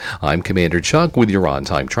I'm Commander Chuck with your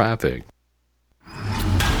on-time traffic.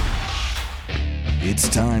 It's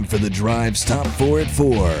time for the Drive's Top 4 at 4.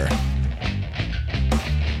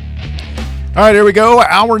 All right, here we go.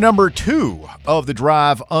 Hour number 2 of the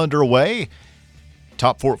Drive underway.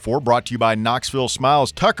 Top 4 at 4 brought to you by Knoxville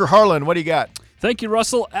Smiles. Tucker Harlan, what do you got? Thank you,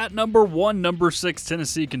 Russell. At number 1, number 6,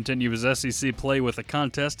 Tennessee continues SEC play with a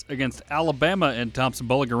contest against Alabama in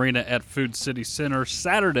Thompson-Bullock Arena at Food City Center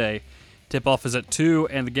Saturday. Tip-off is at 2,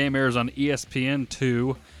 and the game airs on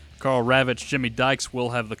ESPN2. Carl Ravitch, Jimmy Dykes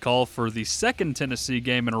will have the call for the second Tennessee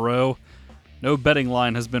game in a row. No betting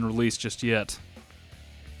line has been released just yet.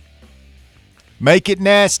 Make it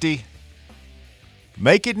nasty.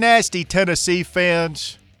 Make it nasty, Tennessee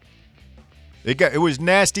fans. It was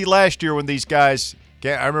nasty last year when these guys.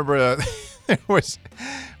 I remember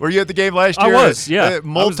were you at the game last year? I was, yeah.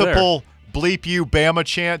 Multiple bleep you Bama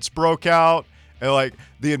chants broke out, and like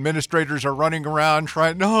the administrators are running around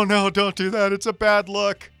trying. No, don't do that. It's a bad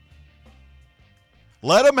look.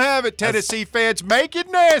 Let them have it, Tennessee fans. Make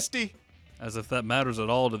it nasty. As if that matters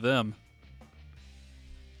at all to them.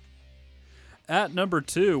 At number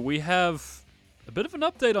 2, we have a bit of an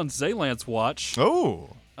update on Zalance watch.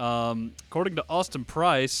 Oh. According to Austin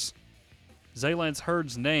Price, Zalance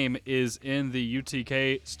Hurd's name is in the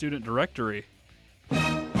UTK student directory.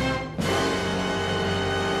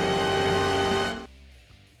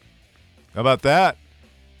 How about that?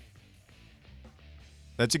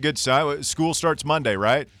 That's a good sign. School starts Monday,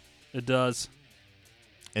 right? It does.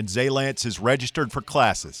 And Zalance is registered for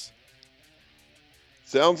classes.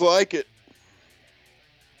 Sounds like it.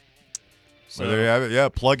 So there you have it. Yeah,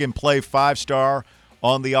 plug and play 5-star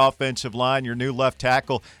on the offensive line, your new left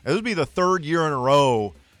tackle. This will be the third year in a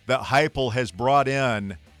row that Heupel has brought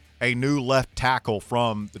in a new left tackle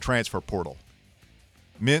from the transfer portal.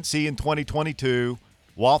 Mincy in 2022,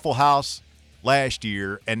 Waffle House last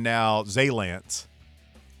year, and now Zalance.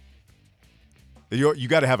 You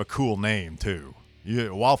got to have a cool name too.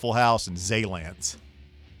 Waffle House and Zalance.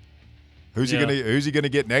 Who's he gonna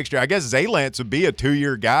get next year? I guess Zalance would be a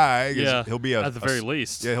 2-year guy. Yeah, he'll be at the very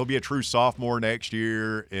least. Yeah, he'll be a true sophomore next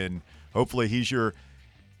year, and hopefully he's your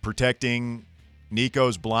protecting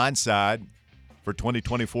Nico's blind side for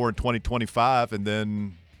 2024 and 2025, and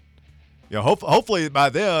then hopefully by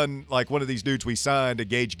then, like one of these dudes we signed, a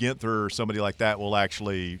Gage Ginther or somebody like that, will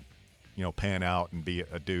actually pan out and be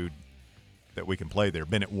a dude that we can play there.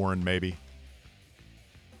 Bennett Warren maybe.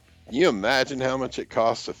 Can you imagine how much it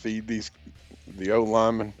costs to feed the O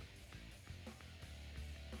linemen?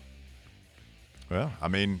 Well, I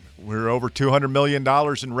mean, we're over $200 million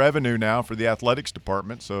in revenue now for the athletics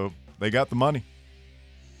department, so they got the money.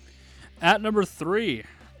 At number 3,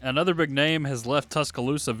 another big name has left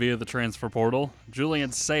Tuscaloosa via the transfer portal.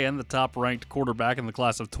 Julian Sayin, the top-ranked quarterback in the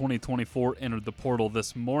class of 2024, entered the portal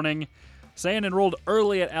this morning. Sayin enrolled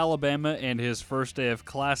early at Alabama, and his first day of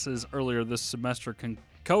classes earlier this semester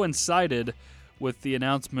coincided with the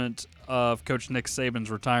announcement of Coach Nick Saban's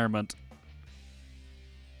retirement.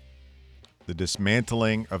 The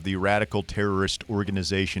dismantling of the radical terrorist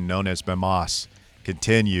organization known as Hamas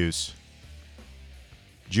continues.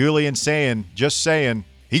 Julian just saying,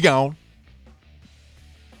 he gone.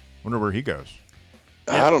 Wonder where he goes.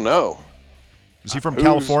 I don't know. Is he from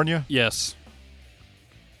California? Yes.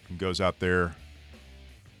 He goes out there.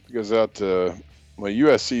 He goes out to... Well,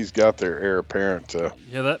 USC's got their heir apparent.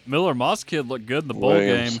 Yeah, that Miller Moss kid looked good in the bowl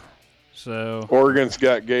Williams. game. So Oregon's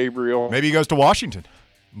got Gabriel. Maybe he goes to Washington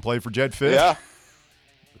and play for Jed Fish. Yeah.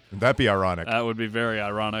 Would that be ironic? That would be very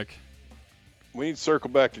ironic. We need to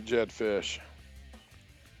circle back to Jed Fish.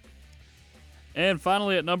 And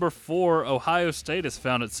finally, at number 4, Ohio State has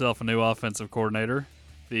found itself a new offensive coordinator.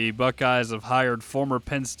 The Buckeyes have hired former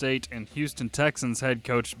Penn State and Houston Texans head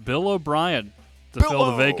coach Bill O'Brien to fill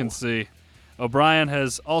the vacancy. O'Brien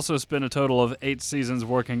has also spent a total of 8 seasons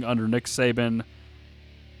working under Nick Saban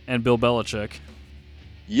and Bill Belichick.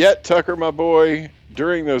 Yet, Tucker, my boy,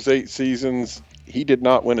 during those 8 seasons, he did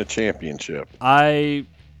not win a championship. I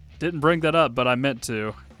didn't bring that up, but I meant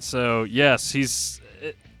to. So, yes, he's...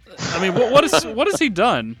 I mean, what has he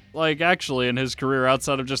done, like, actually, in his career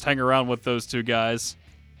outside of just hang around with those two guys?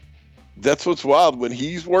 That's what's wild. When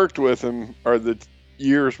he's worked with him are the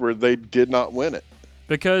years where they did not win it.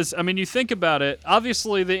 Because, I mean, you think about it,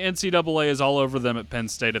 obviously the NCAA is all over them at Penn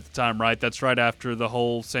State at the time, right? That's right after the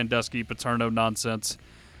whole Sandusky-Paterno nonsense.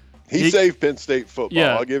 He saved Penn State football.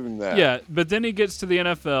 Yeah, I'll give him that. Yeah, but then he gets to the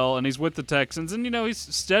NFL, and he's with the Texans, and, he's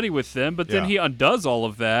steady with them, but then he undoes all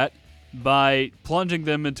of that by plunging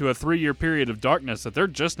them into a 3-year period of darkness that they're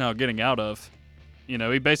just now getting out of. He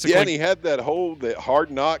basically... Yeah, and he had that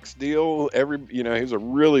Hard Knocks deal. He's a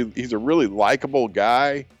really likable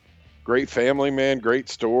guy. great family man, great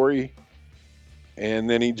story. And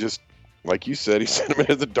then he just, like you said, he sent him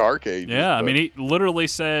into the dark ages. Yeah, I but- mean, he literally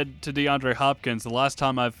said to DeAndre Hopkins, the last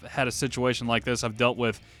time I've had a situation like this I've dealt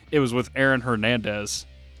with, it was with Aaron Hernandez.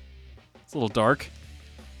 It's a little dark.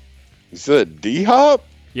 He said D-Hop?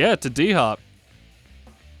 Yeah, to D-Hop.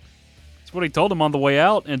 That's what he told him on the way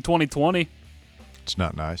out in 2020. It's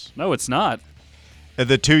not nice. No, it's not. And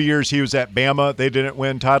the 2 years he was at Bama, they didn't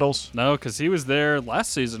win titles? No, because he was there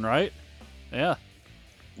last season, right? Yeah.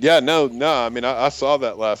 Yeah, no. I mean, I saw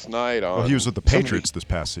that last night on. Well, he was with the Patriots this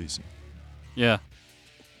past season. Yeah.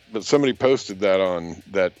 But somebody posted that on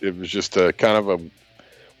that. It was just a kind of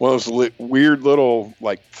one of those weird little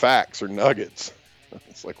like facts or nuggets.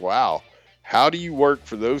 It's like, wow, how do you work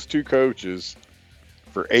for those two coaches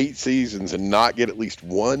for 8 seasons and not get at least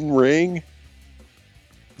one ring?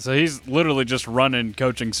 So he's literally just running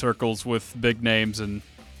coaching circles with big names and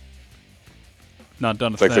not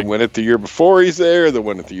done a It's like thing. they win it the year before he's there, they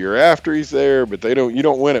win it the year after he's there, but you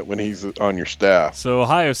don't win it when he's on your staff. So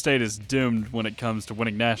Ohio State is doomed when it comes to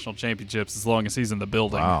winning national championships as long as he's in the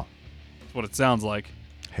building. Wow. That's what it sounds like.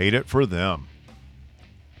 Hate it for them.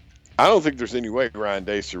 I don't think there's any way Ryan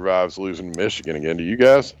Day survives losing to Michigan again. Do you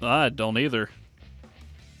guys? I don't either.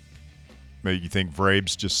 Maybe you think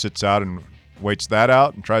Vrabes just sits out and waits that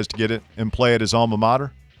out and tries to get it in play at his alma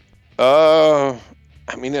mater? I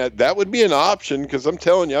mean, that would be an option because I'm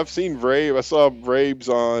telling you, I've seen Vrabes. I saw Vrabes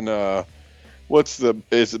on,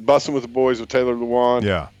 is it Bussin' with the Boys with Taylor Lewan?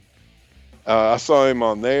 Yeah. I saw him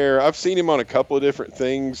on there. I've seen him on a couple of different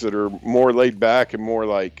things that are more laid back and more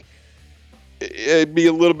like, it'd be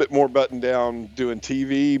a little bit more buttoned down doing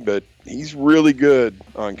TV, but he's really good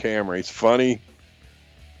on camera. He's funny.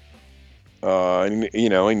 And, he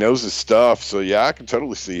knows his stuff. So, yeah, I can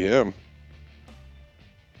totally see him.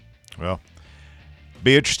 Well,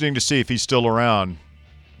 be interesting to see if he's still around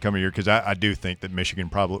coming year because I do think that Michigan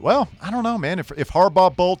probably – well, I don't know, man. If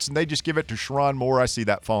Harbaugh bolts and they just give it to Sherrone Moore, I see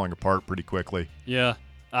that falling apart pretty quickly. Yeah.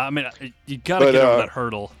 I mean, you got to get over that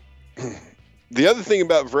hurdle. The other thing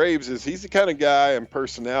about Vrabes is he's the kind of guy and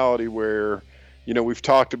personality where, we've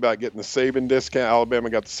talked about getting the Saban discount. Alabama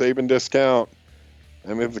got the Saban discount.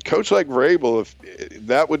 I mean, if a coach like Vrabel,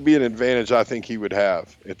 that would be an advantage I think he would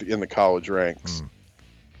have in the college ranks.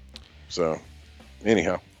 So,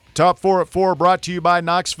 anyhow. Top 4 at 4 brought to you by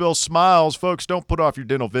Knoxville Smiles. Folks, don't put off your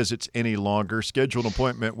dental visits any longer. Schedule an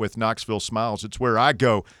appointment with Knoxville Smiles. It's where I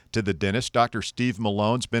go to the dentist. Dr. Steve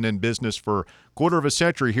Malone's been in business for a quarter of a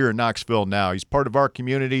century here in Knoxville now. He's part of our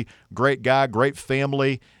community, great guy, great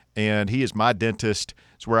family, and he is my dentist.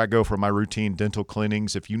 It's where I go for my routine dental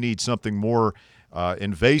cleanings. If you need something more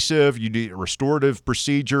invasive, you need restorative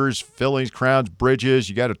procedures, fillings, crowns, bridges,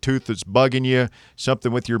 you got a tooth that's bugging you,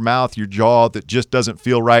 something with your mouth, your jaw that just doesn't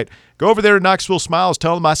feel right, go over there to Knoxville Smiles.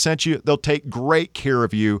 Tell them I sent you. They'll take great care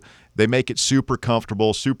of you. They make it super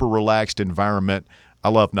comfortable, super relaxed environment. I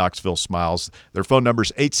love Knoxville Smiles. Their phone number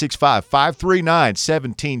is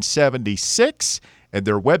 865-539-1776, and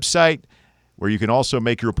their website, where you can also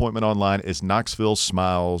make your appointment online, is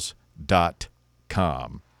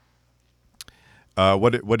knoxvillesmiles.com.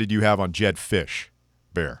 What did you have on Jed Fish,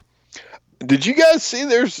 Bear? Did you guys see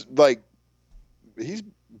he's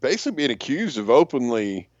basically being accused of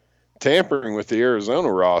openly tampering with the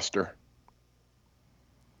Arizona roster?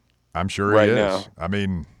 I'm sure right he is. now. I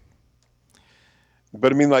mean,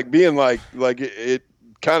 but I mean, like being like it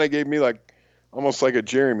kind of gave me like almost like a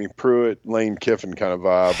Jeremy Pruitt, Lane Kiffin kind of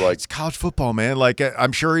vibe. Like it's college football, man. Like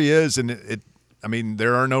I'm sure he is, and I mean,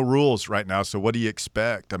 there are no rules right now, so what do you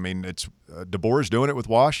expect? I mean, it's DeBoer's doing it with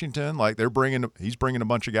Washington. Like he's bringing a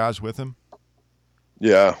bunch of guys with him.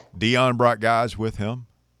 Yeah, Dion brought guys with him.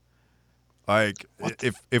 Like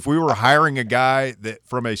if we were hiring a guy that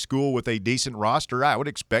from a school with a decent roster, I would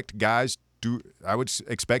expect him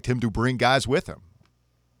to bring guys with him.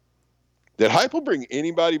 Did Heupel bring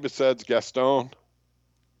anybody besides Gaston?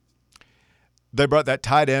 They brought that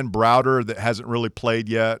tight end Browder that hasn't really played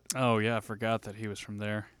yet. Oh, yeah, I forgot that he was from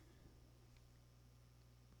there.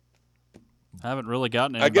 I haven't really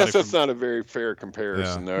gotten anybody. I guess that's not a very fair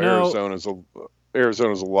comparison, Yeah. though. No.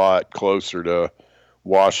 Arizona's a lot closer to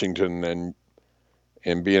Washington and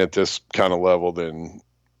being at this kind of level than,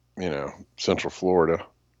 Central Florida.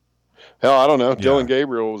 Hell, I don't know. Dylan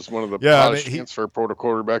Gabriel was one of the hottest transfer portal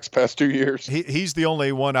quarterbacks past 2 years. He's the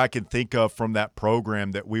only one I can think of from that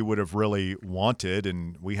program that we would have really wanted,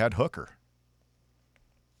 and we had Hooker.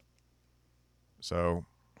 So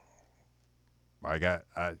I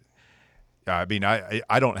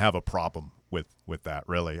don't have a problem with that,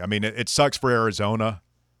 really. I mean, it sucks for Arizona,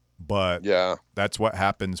 but yeah, that's what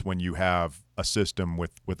happens when you have a system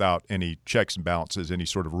without any checks and balances, any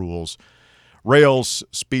sort of rules, rails,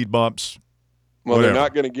 speed bumps. Well, whatever. they're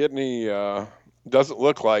not going to get any. Doesn't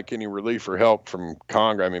look like any relief or help from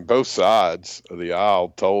Congress. I mean, both sides of the aisle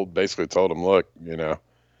basically told them, look,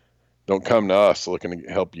 don't come to us looking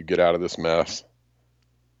to help you get out of this mess.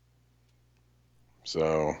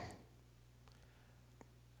 So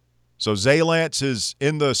Zalance is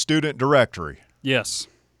in the student directory. Yes.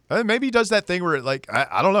 Maybe he does that thing where,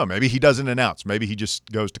 I don't know. Maybe he doesn't announce. Maybe he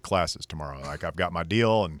just goes to classes tomorrow. Like, I've got my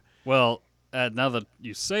deal. And Well, now that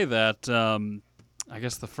you say that, I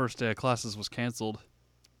guess the first day of classes was canceled.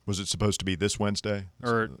 was it supposed to be this Wednesday?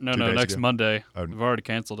 Or, no, 2 days next ago? Monday. Oh. We've already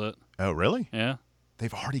canceled it. Oh, really? Yeah.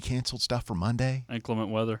 They've already canceled stuff for Monday? Inclement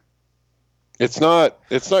weather. it's not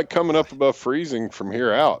coming up above freezing from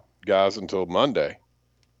here out, guys, until Monday.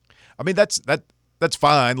 I mean, that's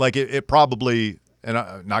fine. Like, it probably –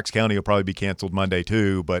 and Knox County will probably be canceled Monday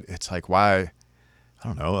too, but it's like, why – I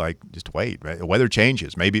don't know. Like, just wait. Right? The weather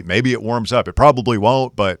changes. Maybe it warms up. It probably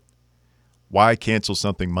won't, but why cancel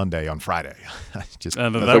something Monday on Friday?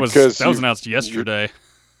 That was announced yesterday.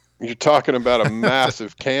 You're talking about a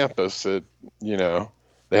massive campus that,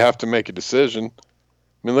 they have to make a decision.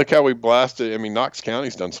 I mean, look how we blasted. I mean, Knox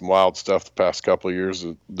County's done some wild stuff the past couple of years.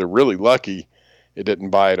 They're really lucky it didn't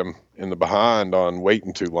bite them in the behind on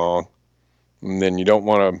waiting too long. And then you don't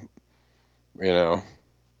want to,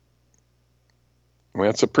 I mean,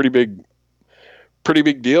 that's a pretty big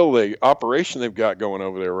deal. The operation they've got going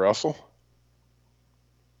over there, Russell.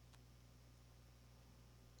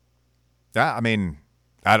 Yeah, I mean,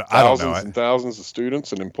 I don't know. Thousands and thousands of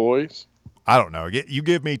students and employees. I don't know. You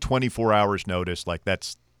give me 24 hours notice, like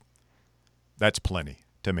that's plenty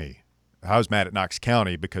to me. I was mad at Knox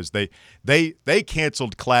County because they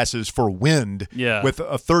canceled classes for wind with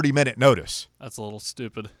a 30-minute notice. That's a little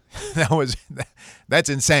stupid. That's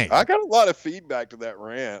insane. I got a lot of feedback to that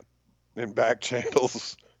rant in back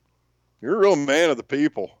channels. You're a real man of the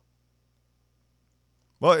people.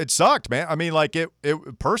 Well, it sucked, man. I mean, like it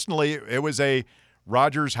personally, it was a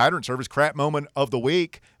Rogers Hydrant Service crap moment of the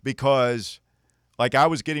week because, like, I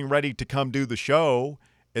was getting ready to come do the show,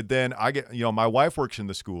 and then I get, my wife works in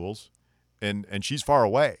the schools, and she's far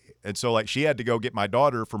away, and so like she had to go get my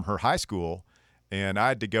daughter from her high school, and I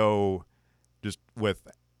had to go just with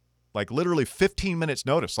like literally 15 minutes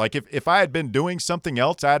notice. Like if I had been doing something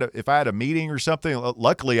else, if I had a meeting or something,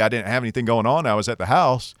 luckily I didn't have anything going on. I was at the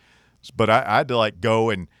house, but I had to like go,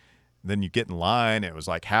 and then you get in line. It was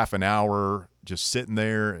like half an hour just sitting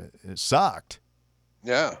there. It sucked.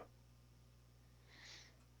 Yeah.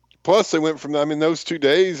 Plus they went from, those 2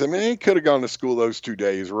 days. They could have gone to school those 2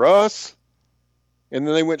 days, Russ. And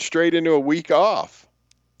then they went straight into a week off.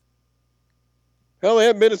 Hell, they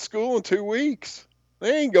haven't been at school in 2 weeks.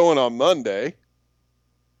 They ain't going on Monday.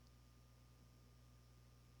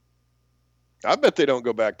 I bet they don't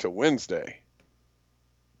go back till Wednesday.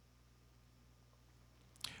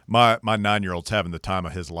 My 9-year-old's having the time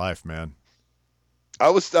of his life, man.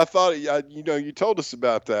 I thought, you told us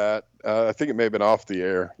about that. I think it may have been off the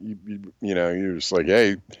air. You were just like,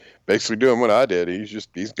 hey, basically doing what I did.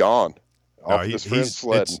 He's gone. Off his friend's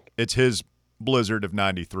sledding. It's his blizzard of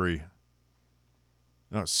 93.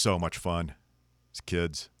 That was so much fun. As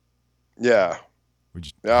kids. Yeah.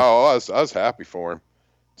 I was happy for him.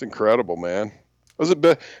 It's incredible, man.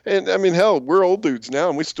 And hell, we're old dudes now,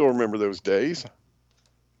 and we still remember those days.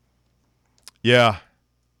 Yeah.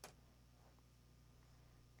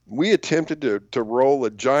 We attempted to roll a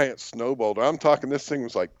giant snowball. I'm talking, this thing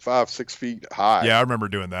was like 5-6 feet high. Yeah, I remember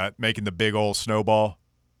doing that, making the big old snowball.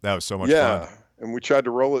 That was so much fun. Yeah, and we tried to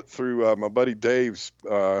roll it through my buddy Dave's.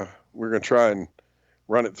 We're going to try and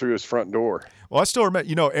run it through his front door. Well, I still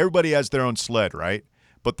remember, everybody has their own sled, right?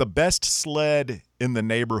 But the best sled in the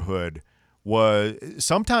neighborhood was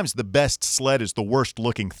sometimes the best sled is the worst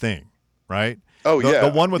looking thing, right? Oh, yeah.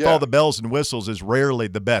 The one with all the bells and whistles is rarely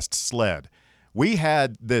the best sled. We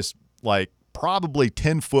had this like probably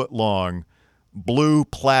 10-foot long blue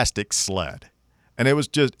plastic sled. And it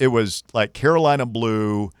was like Carolina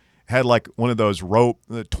blue, had like one of those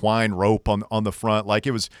twine rope on the front. Like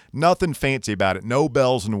it was nothing fancy about it. No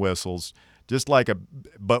bells and whistles. Just like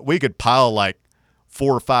but we could pile like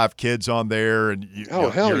 4 or 5 kids on there, and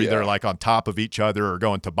you're either like on top of each other or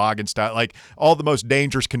going toboggan style, like all the most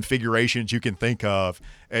dangerous configurations you can think of.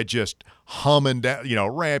 It just humming down,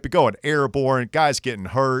 ramp, going airborne, guys getting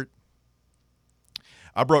hurt.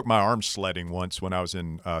 I broke my arm sledding once when I was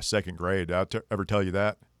in 2nd grade. Did I ever tell you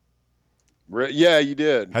that? Yeah, you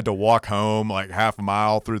did. Had to walk home like half a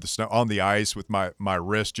mile through the snow on the ice with my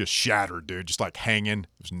wrist just shattered, dude, just like hanging.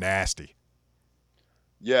 It was nasty.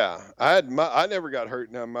 Yeah, I never got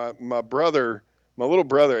hurt. Now my brother, my little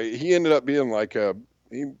brother, he ended up being like my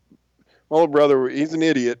little brother. He's an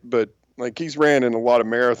idiot, but like he's ran in a lot of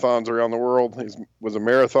marathons around the world. He was a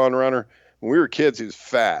marathon runner. When we were kids, he was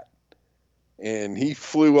fat, and he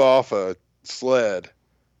flew off a sled,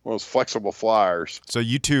 one of those flexible flyers. So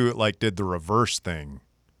you two like did the reverse thing.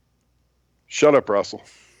 Shut up, Russell.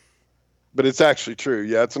 But it's actually true.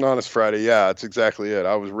 Yeah, it's an honest Friday. Yeah, it's exactly it.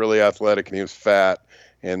 I was really athletic, and he was fat,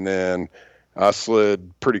 and then I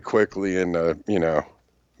slid pretty quickly into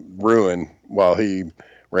ruin while he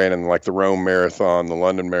ran in like the Rome Marathon, the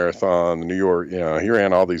London Marathon, the New York. He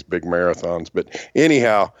ran all these big marathons. But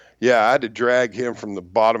anyhow, yeah, I had to drag him from the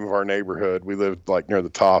bottom of our neighborhood. We lived like near the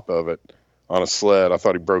top of it on a sled. I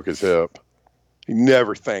thought he broke his hip. He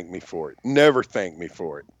never thanked me for it. Never thanked me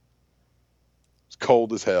for it. It's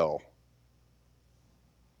cold as hell.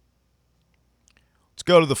 Let's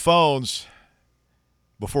go to the phones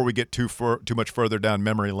before we get too much further down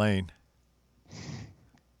memory lane.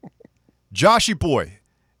 Joshy Boy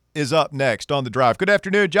is up next on the drive. Good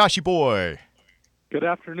afternoon, Joshy Boy. Good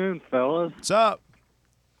afternoon, fellas. What's up?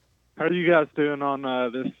 How are you guys doing on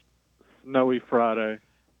this snowy Friday?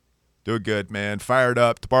 Doing good, man. Fired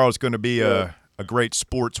up. Tomorrow's going to be a great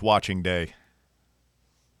sports watching day.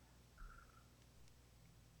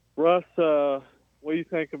 Russ, what do you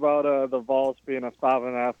think about the Vols being a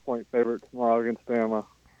 5.5-point favorite tomorrow against Bama?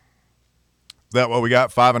 Is that what we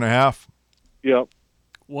got, 5.5? Yep.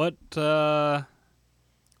 What? Where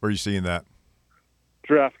are you seeing that?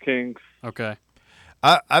 DraftKings. Okay.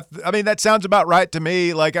 I mean, that sounds about right to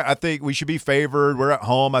me. Like, I think we should be favored. We're at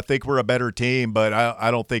home. I think we're a better team, but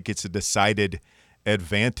I don't think it's a decided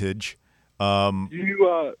advantage. Do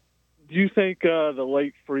you think the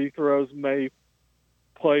late free throws may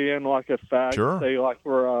play in like a fact? Sure. Say like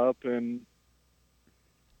we're up and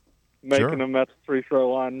making them at the free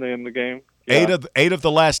throw line to end the game? Yeah. Eight of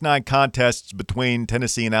the last 9 contests between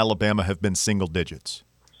Tennessee and Alabama have been single digits.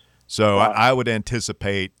 So Wow. I would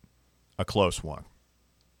anticipate a close one.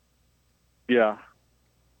 Yeah.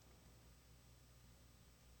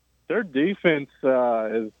 Their defense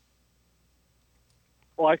is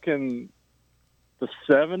like in the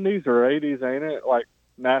 70s or 80s, ain't it? Like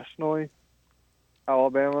nationally,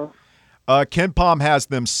 Alabama. Ken Palm has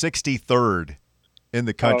them 63rd in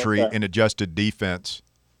the country okay. in adjusted defense,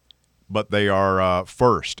 but they are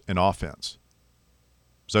first in offense.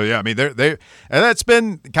 So yeah, I mean they and that's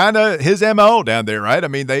been kind of his MO down there, right? I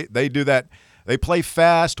mean they do that. They play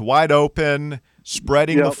fast, wide open,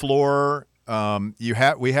 spreading the floor. We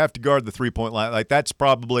have to guard the 3-point line. Like that's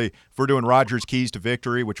probably, if we're doing Rogers' keys to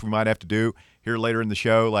victory, which we might have to do here later in the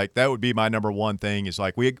show, like that would be my number one thing is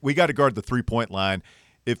like we got to guard the 3-point line.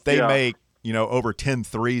 If they make, over 10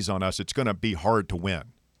 threes on us, it's going to be hard to win.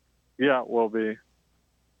 Yeah, it will be.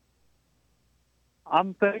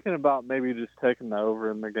 I'm thinking about maybe just taking the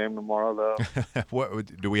over in the game tomorrow, though.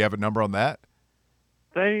 What do we have a number on that?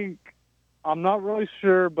 I'm not really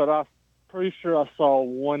sure, but I'm pretty sure I saw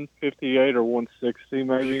 158 or 160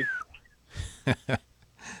 maybe.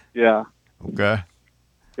 Yeah. Okay.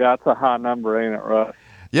 Yeah, it's a high number, ain't it, Russ?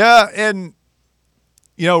 Yeah, and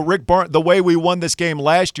Rick Barnes, the way we won this game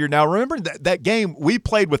last year. Now, remember that game we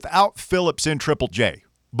played without Phillips in Triple J.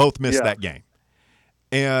 Both missed that game.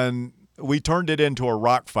 And we turned it into a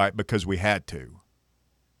rock fight because we had to.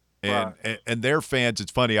 And their fans,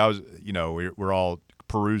 it's funny, I was, we're all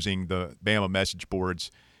perusing the Bama message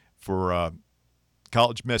boards for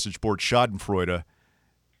college message board Schadenfreude,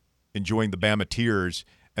 enjoying the Bama tears.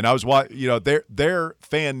 And I was watching, their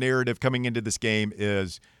fan narrative coming into this game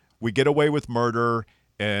is we get away with murder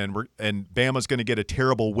and Bama's going to get a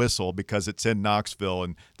terrible whistle because it's in Knoxville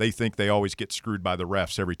and they think they always get screwed by the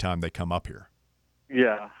refs every time they come up here.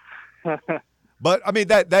 Yeah. But I mean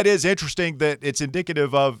that is interesting that it's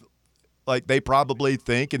indicative of like they probably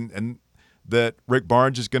think and that Rick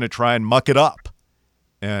Barnes is going to try and muck it up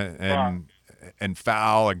and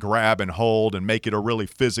foul and grab and hold and make it a really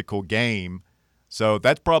physical game. So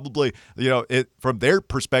that's probably, from their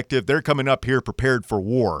perspective, they're coming up here prepared for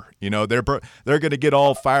war. They're going to get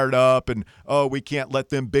all fired up and, we can't let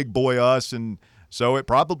them big boy us. And so it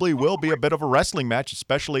probably will be a bit of a wrestling match,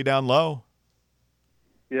 especially down low.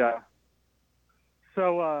 Yeah.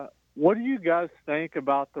 So what do you guys think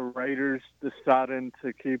about the Raiders deciding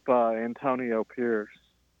to keep Antonio Pierce?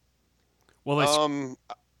 Well,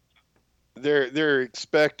 they're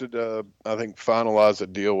expected to, I think, finalize a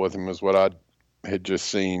deal with him is what I had just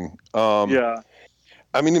seen. Yeah.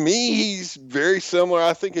 I mean, to me, he's very similar.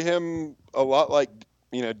 I think of him a lot like,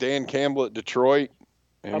 Dan Campbell at Detroit.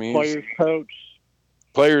 I mean, player's coach.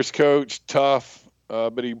 Players coach, tough.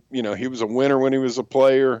 but he was a winner when he was a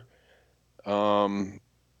player. I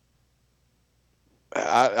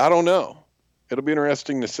don't know. It'll be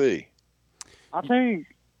interesting to see. I think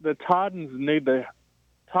the Titans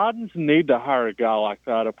need to hire a guy like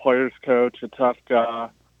that, a player's coach, a tough guy.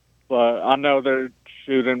 But I know they're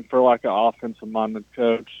shooting for like an offensive-minded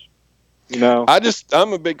coach.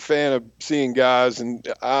 I'm a big fan of seeing guys, and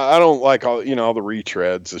I don't like all the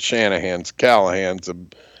retreads, the Shanahans, Callahans, the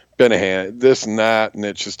Benahan, this and that, and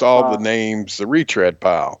it's just all the names, the retread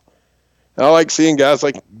pile. And I like seeing guys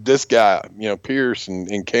like this guy, Pierce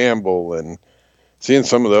and Campbell, and seeing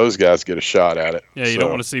some of those guys get a shot at it. Yeah, you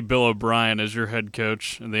don't want to see Bill O'Brien as your head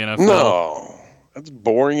coach in the NFL. No, that's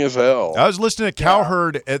boring as hell. I was listening to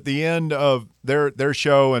Cowherd at the end of their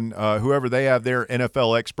show, and whoever they have, their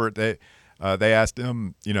NFL expert, they asked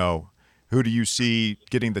him, who do you see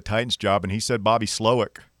getting the Titans job, and he said Bobby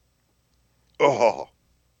Slowick. Oh,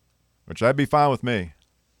 which that'd be fine with me.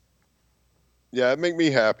 Yeah, it'd make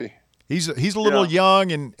me happy. He's a little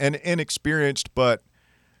young and inexperienced, but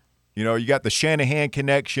you got the Shanahan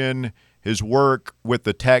connection, his work with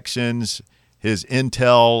the Texans, his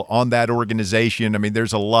intel on that organization. I mean,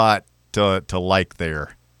 there's a lot to like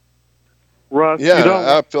there. Russ,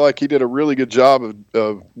 yeah, I feel like he did a really good job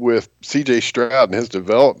with C.J. Stroud and his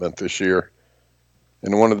development this year,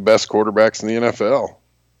 and one of the best quarterbacks in the NFL.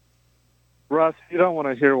 Russ, you don't want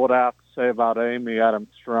to hear what I have to say about Amy Adams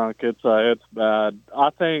Strunk. It's bad. I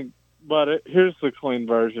think, but here's the clean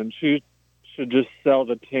version. She should just sell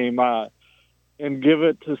the team and give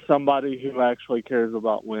it to somebody who actually cares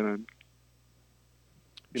about winning.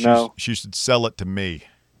 She should sell it to me.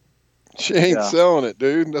 She ain't selling it,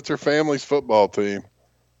 dude. That's her family's football team.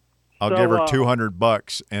 I'll give her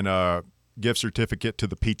 $200 and a gift certificate to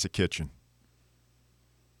the Pizza Kitchen.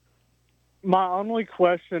 My only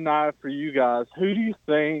question I have for you guys, who do you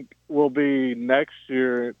think will be next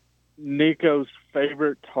year Nico's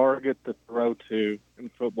favorite target to throw to in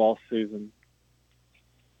football season?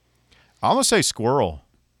 I'm going to say Squirrel.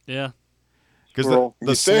 Yeah. Because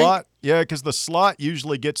the slot, because the slot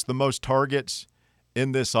usually gets the most targets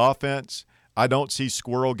in this offense. I don't see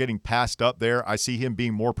Squirrel getting passed up there. I see him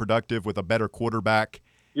being more productive with a better quarterback.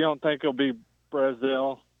 You don't think it'll be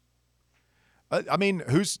Brazil? I mean,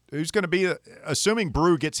 who's going to be – assuming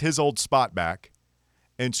Brew gets his old spot back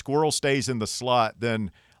and Squirrel stays in the slot, then,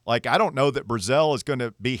 I don't know that Brazil is going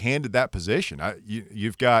to be handed that position.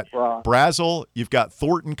 You've got Brazel, you've got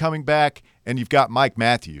Thornton coming back, and you've got Mike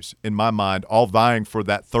Matthews, in my mind, all vying for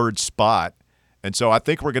that third spot. And so I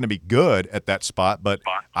think we're going to be good at that spot, but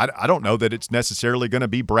I don't know that it's necessarily going to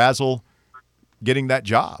be Brazel getting that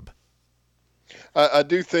job. I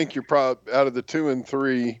do think you're probably out of the 2 and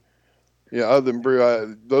 3 – yeah, other than Brew, I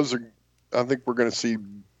think we're going to see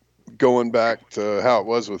going back to how it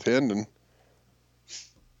was with Hendon,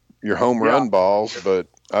 your home run balls. But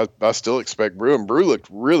I still expect Brew. And Brew looked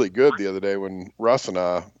really good the other day when Russ and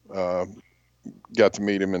I got to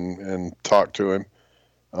meet him and talk to him.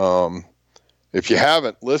 If you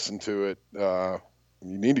haven't listened to it,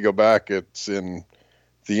 you need to go back. It's in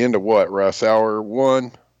the end of what, Russ? Hour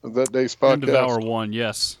 1 of that day's podcast? End of hour 1,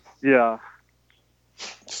 yes. Yeah.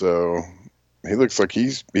 So he looks like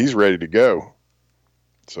he's ready to go.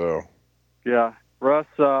 So yeah, Russ,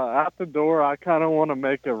 at the door, I kind of want to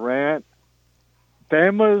make a rant.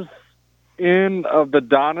 Bama's end of the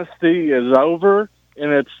dynasty is over,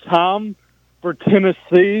 and it's time for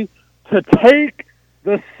Tennessee to take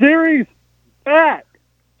the series back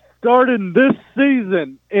starting this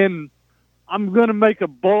season. And I'm going to make a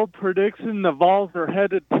bold prediction. The Vols are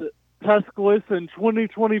headed to Tuscaloosa in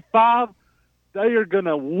 2025. They are going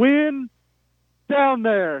to win down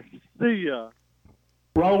there. See ya.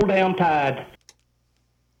 Roll down Tide.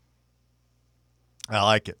 I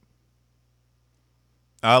like it.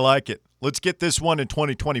 I like it. Let's get this one in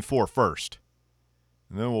 2024 first,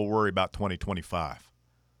 and then we'll worry about 2025.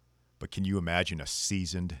 But can you imagine a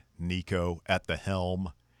seasoned Nico at the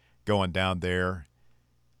helm going down there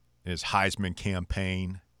in his Heisman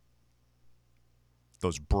campaign?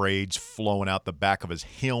 Those braids flowing out the back of his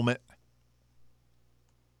helmet.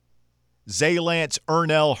 Zalance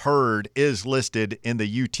Ernell Hurd is listed in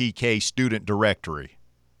the UTK student directory.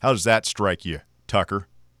 How does that strike you, Tucker?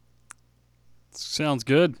 Sounds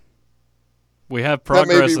good. We have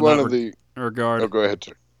progress in that regard. Oh, go ahead,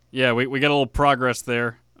 sir. Yeah, we got a little progress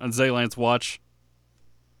there on Zalance watch.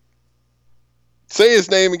 Say his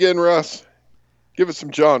name again, Russ. Give us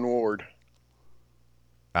some John Ward.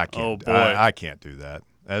 I can't. Oh, boy. I can't do that.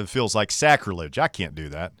 It feels like sacrilege. I can't do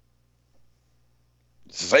that.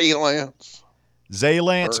 Zalance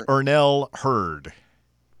Ernell Hurd.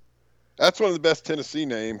 That's one of the best Tennessee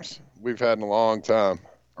names we've had in a long time.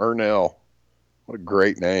 Ernell. What a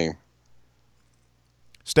great name.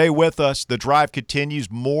 Stay with us. The drive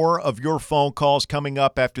continues. More of your phone calls coming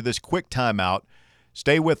up after this quick timeout.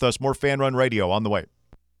 Stay with us. More Fan Run Radio on the way.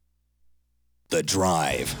 The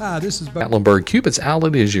Drive. Hi, this is Gatlinburg. Cupid's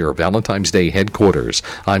Outlet is your Valentine's Day headquarters.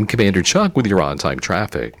 I'm Commander Chuck with your on-time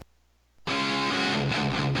traffic.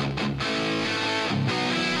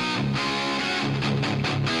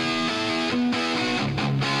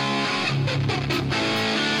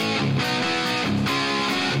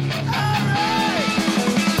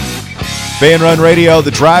 Fan Run Radio, the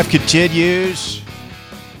drive continues.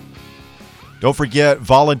 Don't forget,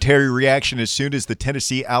 voluntary reaction as soon as the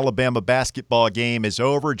Tennessee-Alabama basketball game is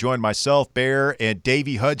over. Join myself, Bear, and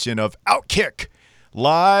Davey Hudson of Outkick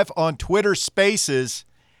live on Twitter Spaces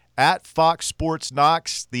at Fox Sports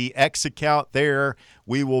Knox, the X account there.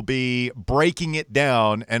 We will be breaking it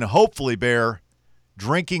down and hopefully, Bear,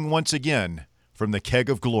 drinking once again from the keg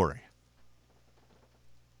of glory.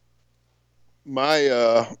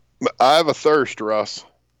 I have a thirst, Russ.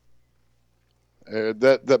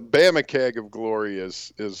 That Bama keg of glory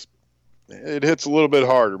is it hits a little bit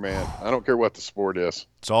harder, man. I don't care what the sport is.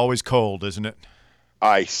 It's always cold, isn't it?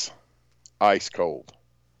 Ice cold,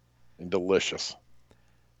 and delicious.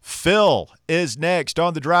 Phil is next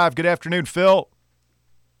on the drive. Good afternoon, Phil.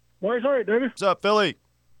 Where's all right, David? What's up, Philly?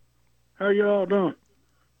 How you all doing?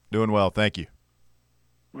 Doing well, thank you.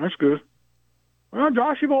 That's good. Well,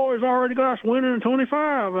 Joshy boy's already got us winning in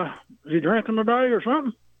 25. Is he drinking today or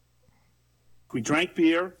something? We drank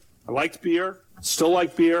beer. I liked beer. Still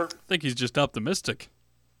like beer. I think he's just optimistic.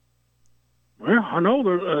 Well, I know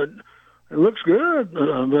that it looks good,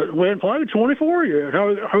 but we haven't played 24 yet. How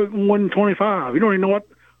we can win 25? You don't even know what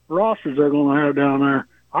rosters they're going to have down there.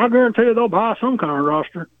 I guarantee you they'll buy some kind of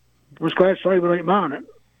roster. We're glad Saban ain't buying it.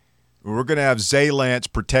 We're going to have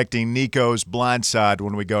Zalance protecting Nico's blind side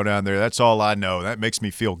when we go down there. That's all I know. That makes me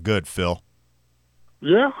feel good, Phil.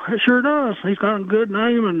 Yeah, it sure does. He's got a good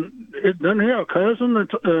name, and doesn't he have a cousin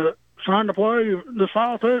that signed to play the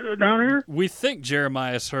South down here? We think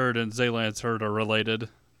Jeremiah's Hurd and Zalance Hurd are related.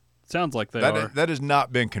 Sounds like they are. That has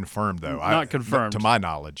not been confirmed, though. Not confirmed. To my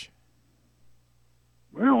knowledge.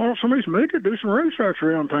 Well, somebody's made to do some research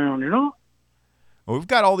around town, you know? Well, we've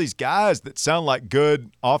got all these guys that sound like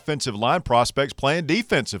good offensive line prospects playing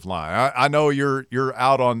defensive line. I know you're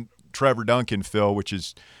out on Trevor Duncan, Phil, which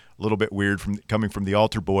is a little bit weird coming from the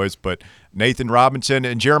Altar Boys, but Nathan Robinson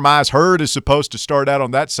and Jeremiah's Hurd is supposed to start out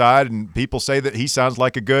on that side, and people say that he sounds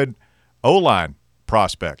like a good O-line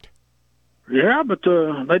prospect. Yeah, but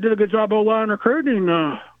they did a good job O-line recruiting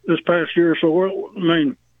this past year, so,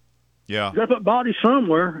 yeah, you got to put bodies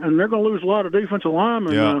somewhere, and they're going to lose a lot of defensive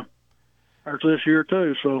linemen this year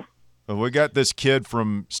too. So well, we got this kid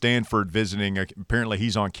from Stanford visiting. Apparently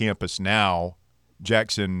he's on campus now,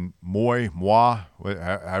 Jackson Moy,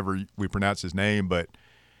 however we pronounce his name, but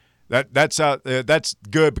that's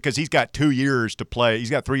good because he's got 2 years to play. He's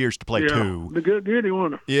got 3 years to play too. The good he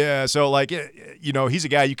won. Yeah, so he's a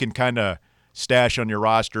guy you can kind of stash on your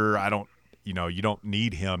roster. You don't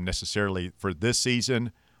need him necessarily for this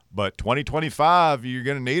season, but 2025 you're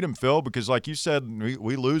going to need him, Phil, because like you said,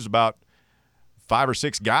 we lose about 5 or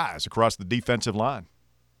 6 guys across the defensive line.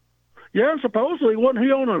 Yeah, and supposedly wasn't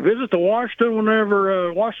he on a visit to Washington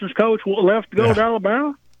whenever Washington's coach left to go to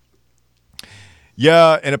Alabama?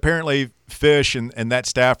 Yeah, and apparently Fish and that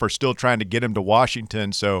staff are still trying to get him to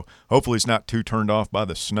Washington, so hopefully he's not too turned off by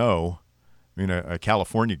the snow. I mean, a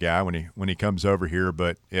California guy when he comes over here.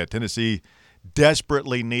 But, yeah, Tennessee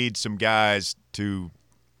desperately needs some guys to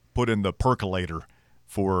put in the percolator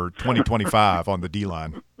for 2025 on the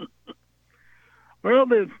D-line. Well,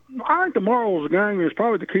 I think tomorrow's game is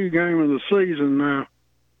probably the key game of the season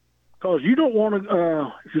because you don't want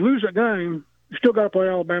to if you lose that game, you still got to play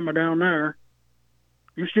Alabama down there.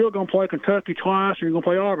 You're still going to play Kentucky twice, and you're going to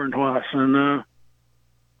play Auburn twice. And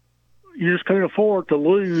you just can't afford to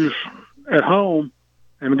lose at home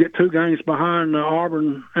and get 2 games behind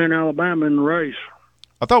Auburn and Alabama in the race.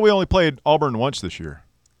 I thought we only played Auburn once this year.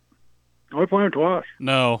 We're playing twice.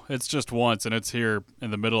 No, it's just once, and it's here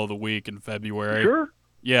in the middle of the week in February. Sure?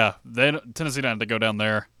 Yeah, Tennessee doesn't have to go down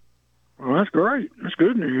there. Well, that's great. That's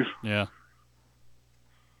good news. Yeah.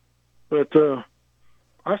 But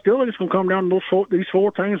I still think it's going to come down to these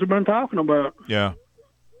 4 teams we've been talking about. Yeah.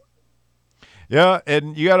 Yeah,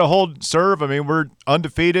 and you got to hold serve. I mean, we're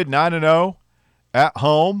undefeated, 9-0 at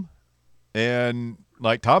home. And,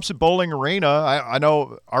 like, Thompson Bowling Arena, I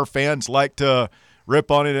know our fans like to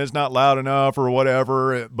rip on it. It's not loud enough or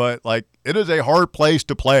whatever. But, like, it is a hard place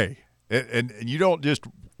to play. And you don't just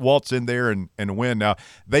waltz in there and win. Now,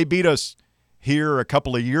 they beat us here a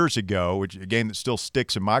couple of years ago, which a game that still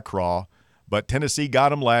sticks in my craw, but Tennessee got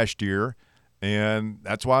them last year, and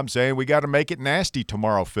that's why I'm saying we got to make it nasty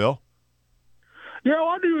tomorrow, Phil. Yeah, well,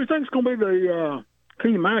 I do think it's going to be the key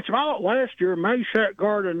matchup. I thought last year Mayshak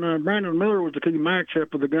guard and Brandon Miller was the key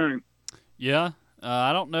matchup of the game. Yeah,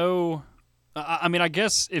 I don't know. I mean, I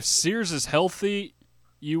guess if Sears is healthy,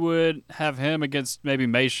 you would have him against maybe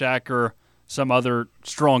Mayshak or some other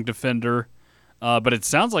strong defender. But it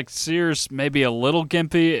sounds like Sears may be a little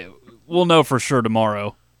gimpy. We'll know for sure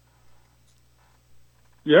tomorrow.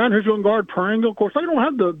 Yeah, and who's going to guard Pringle? Of course, they don't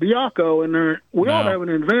have the Biacco in there. We all have an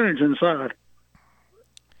advantage inside.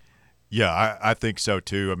 Yeah, I think so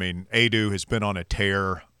too. I mean, Adu has been on a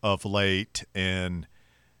tear of late, and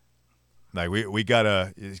like we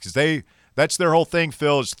gotta, because that's their whole thing,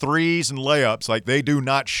 Phil, is threes and layups. Like, they do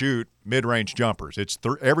not shoot mid-range jumpers. It's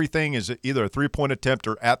everything is either a three-point attempt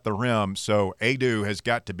or at the rim. So Adu has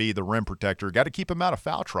got to be the rim protector. Got to keep him out of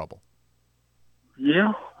foul trouble.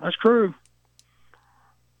 Yeah, that's true.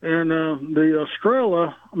 And the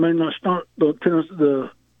Estrella, I mean, the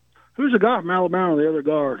who's the guy from Alabama, the other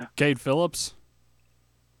guard? Cade Phillips?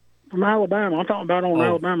 From Alabama. I'm talking about on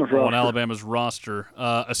Alabama's roster. On Alabama's roster.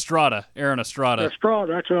 Estrada, Aaron Estrada.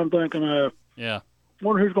 Estrada, that's what I'm thinking of. Yeah.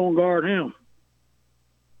 Wonder who's going to guard him.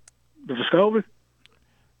 Vescovi?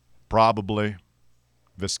 Probably.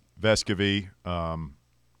 Vescovi,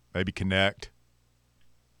 maybe Connect.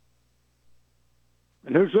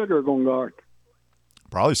 And who's Ziegler going to guard?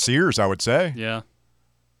 Probably Sears, I would say. Yeah.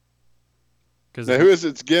 Now, who is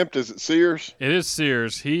it? Gimped? Is it Sears? It is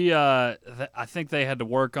Sears. He, I think they had to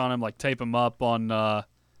work on him, like tape him up on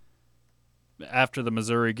after the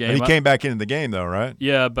Missouri game. And he came back into the game, though, right?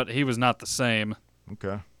 Yeah, but he was not the same.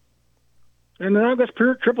 Okay. And then I guess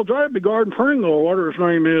Triple J would be guarding Pringle, or whatever his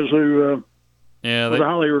name is, who was a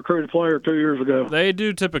highly recruited player 2 years ago. They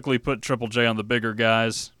do typically put Triple J on the bigger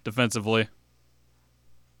guys defensively.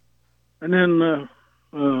 And then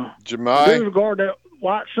Jemai. who's guard that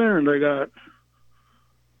white center they got?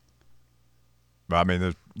 I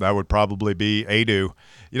mean, that would probably be Adu.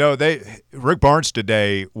 You know, Rick Barnes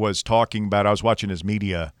today was talking about, I was watching his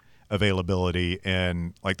media availability,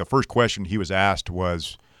 and like the first question he was asked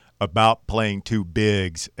was about playing two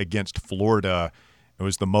bigs against Florida. It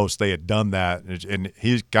was the most they had done that. And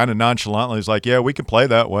he's kind of nonchalantly was like, yeah, we can play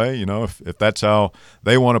that way. You know, if that's how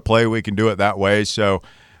they want to play, we can do it that way. So,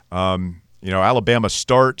 you know, Alabama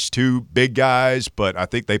starts two big guys, but I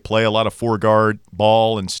think they play a lot of four-guard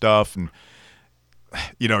ball and stuff. And,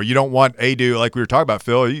 you know, you don't want Adu, like we were talking about,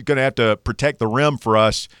 Phil, you're going to have to protect the rim for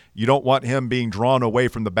us. You don't want him being drawn away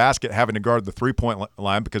from the basket, having to guard the three-point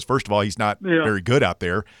line because, first of all, he's not very good out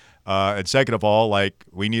there. And second of all, like,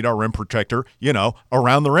 we need our rim protector, you know,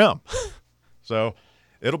 around the rim. So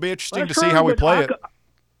it'll be interesting to see how we play it.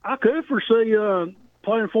 I could foresee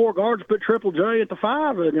playing four guards, put Triple J at the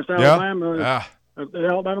 5 against Alabama. Yeah.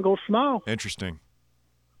 Alabama goes small. Interesting.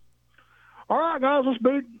 All right, guys, let's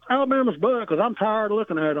beat Alabama's butt because I'm tired of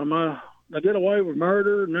looking at them. They get away with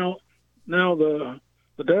murder. Now the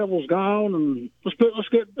devil's gone, and let's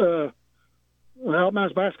get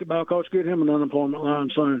Alabama's basketball coach, get him an unemployment line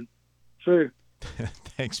soon. See.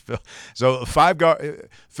 Thanks, Phil. So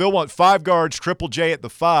Phil wants 5 guards, Triple J at the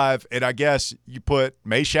 5, and I guess you put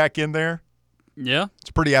Mayshak in there. Yeah, it's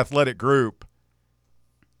a pretty athletic group.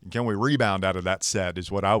 Can we rebound out of that set?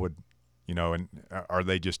 Is what I would, you know. And are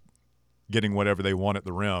they just getting whatever they want at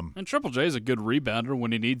the rim? And Triple J is a good rebounder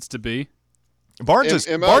when he needs to be. Barnes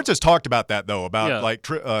has talked about that though, about like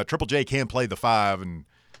Triple J can play the 5, and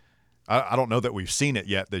I don't know that we've seen it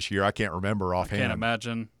yet this year. I can't remember offhand. I can't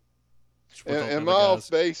imagine. Am I off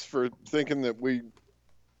base for thinking that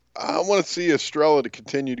I want to see Estrella to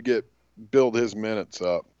continue to build his minutes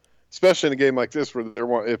up, especially in a game like this where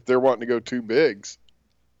if they're wanting to go two bigs.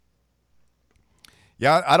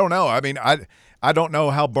 Yeah, I don't know. I mean, I don't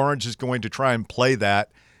know how Barnes is going to try and play that.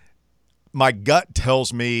 My gut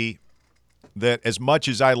tells me that as much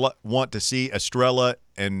as I want to see Estrella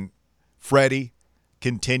and Freddie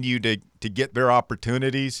continue to get their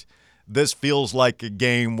opportunities, this feels like a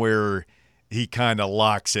game where he kind of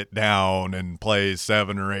locks it down and plays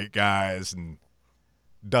 7 or 8 guys and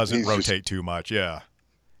doesn't rotate too much. Yeah.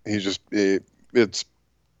 It's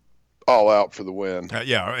all out for the win.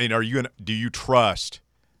 Yeah. I mean, do you trust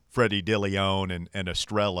Freddie DeLeon and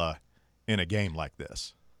Estrella in a game like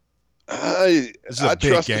this? I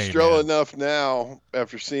trust game, Estrella enough now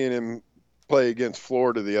after seeing him play against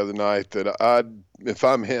Florida the other night that if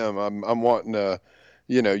I'm him, I'm wanting to,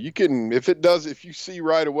 you know, you can, if you see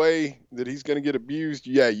right away that he's going to get abused,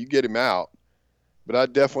 yeah, you get him out. but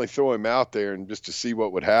I'd definitely throw him out there and just to see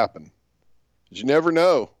what would happen. But you never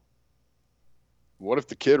know. What if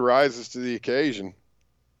the kid rises to the occasion?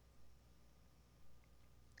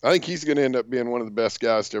 I think he's going to end up being one of the best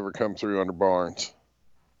guys to ever come through under Barnes.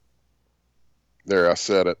 There, I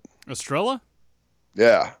said it. Estrella?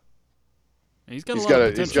 Yeah. He's got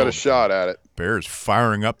a shot at it. Bears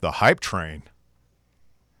firing up the hype train.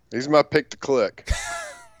 He's my pick to click.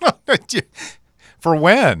 For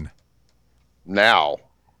when? Now.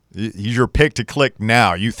 He's your pick to click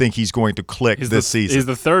now. You think he's going to click this season? He's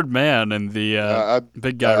the third man in the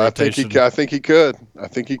big guy rotation. I think he could.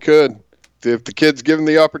 If the kid's given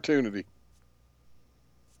the opportunity.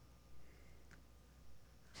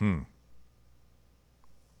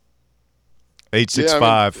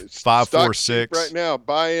 865-546 right now.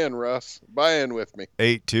 Buy in, Russ. Buy in with me.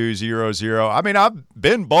 8200. I mean, I've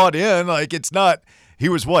been bought in. Like, it's not. He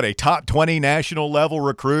was a top 20 national level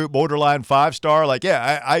recruit, borderline 5-star. Like,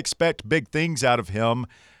 yeah, I expect big things out of him.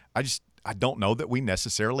 I don't know that we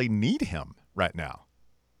necessarily need him right now.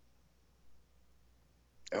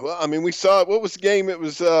 Well, I mean, we saw it. What was the game? It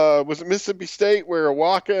was it Mississippi State where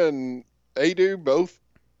Awaka and Adu both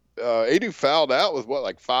Adu fouled out with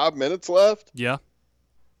 5 minutes left? Yeah.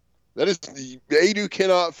 That is, Adu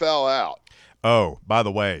cannot foul out. Oh, by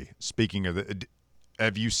the way, speaking of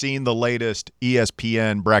have you seen the latest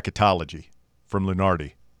ESPN bracketology from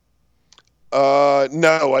Lunardi?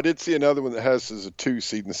 No, I did see another one that has as a 2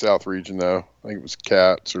 seed in the South region, though. I think it was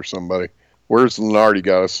Cats or somebody. Where's Lunardi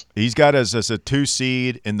got us? He's got us as a 2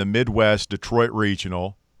 seed in the Midwest Detroit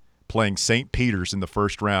Regional, playing St. Peter's in the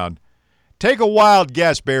first round. Take a wild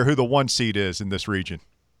guess, Bear, who the 1 seed is in this region.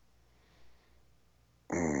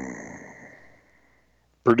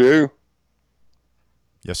 Purdue?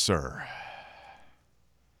 Yes, sir.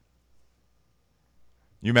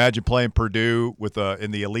 You imagine playing Purdue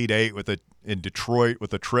in the Elite Eight in Detroit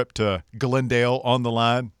with a trip to Glendale on the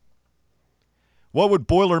line? What would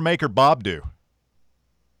Boilermaker Bob do?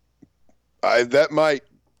 That might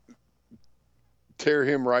tear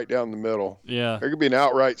him right down the middle. Yeah. There could be an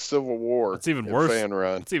outright civil war. It's even worse.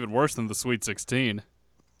 Fanrun. It's even worse than the Sweet 16.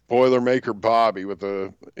 Boilermaker Bobby with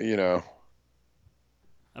I mean,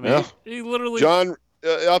 yeah. he literally. John,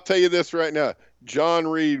 I'll tell you this right now. John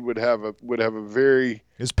Reed would have a very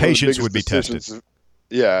his patience would be tested.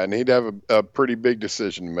 Yeah, and he'd have a pretty big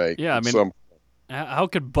decision to make. Yeah, I mean, how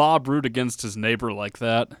could Bob root against his neighbor like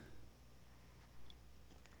that?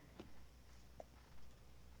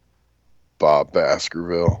 Bob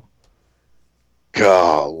Baskerville.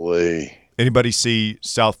 Golly. Anybody see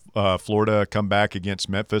South Florida come back against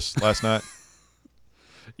Memphis last night?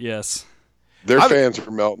 Yes. Their fans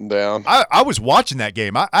were melting down. I was watching that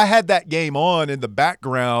game. I had that game on in the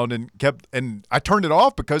background and I turned it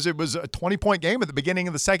off because it was a 20-point game at the beginning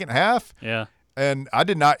of the second half. Yeah. And I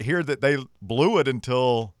did not hear that they blew it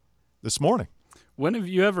until this morning. When have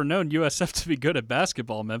you ever known USF to be good at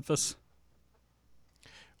basketball, Memphis?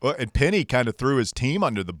 Well, and Penny kind of threw his team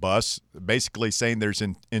under the bus, basically saying there's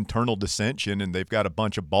an internal dissension and they've got a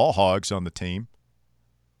bunch of ball hogs on the team.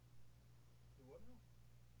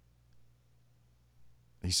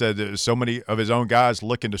 He said there's so many of his own guys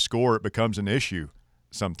looking to score, it becomes an issue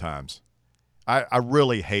sometimes. I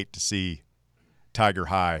really hate to see Tiger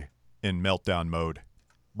High in meltdown mode.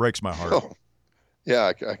 Breaks my heart. Oh,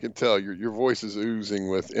 yeah, I can tell your voice is oozing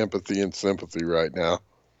with empathy and sympathy right now.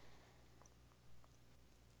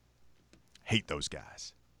 Hate those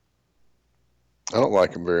guys. I don't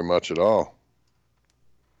like them very much at all.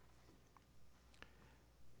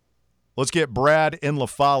 Let's get Brad in La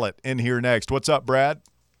Follette in here next. What's up, Brad?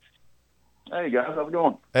 Hey, guys. How's it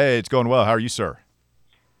going? Hey, it's going well. How are you, sir?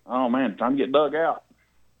 Oh, man. Time to get dug out.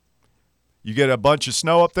 You get a bunch of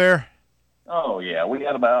snow up there? Oh, yeah. We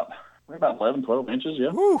had about 11, 12 inches, yeah.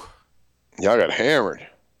 Woo. Y'all got hammered.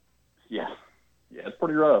 Yeah. Yeah, it's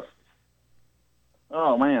pretty rough.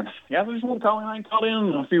 Oh, man. Yeah, I just want to call in. I ain't called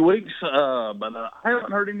in a few weeks, but I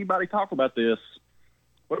haven't heard anybody talk about this.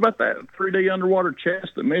 What about that 3D underwater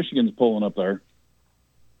chest that Michigan's pulling up there?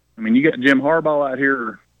 I mean, you got Jim Harbaugh out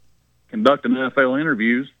here conducting NFL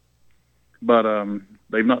interviews, but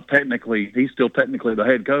they've not technically – he's still technically the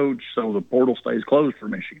head coach, so the portal stays closed for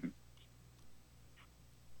Michigan.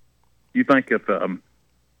 You think if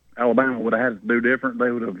Alabama would have had to do different,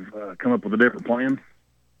 they would have come up with a different plan?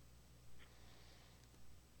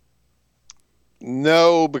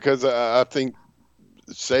 No, because I think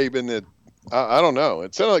Saban had – I don't know.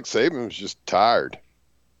 It sounded like Saban was just tired.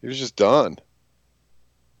 He was just done.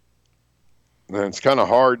 And it's kind of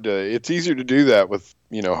hard to – it's easier to do that with,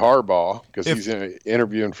 Harbaugh because he's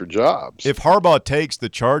interviewing for jobs. If Harbaugh takes the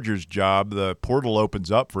Chargers job, the portal opens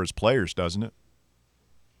up for his players, doesn't it?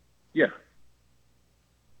 Yeah.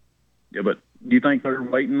 Yeah, but do you think they're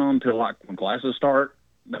waiting on until like when classes start?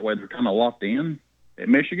 That way they're kind of locked in at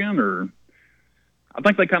Michigan, or I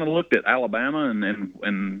think they kind of looked at Alabama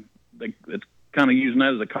and it's kind of using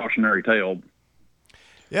that as a cautionary tale.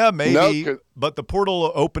 Yeah, maybe, No, but the portal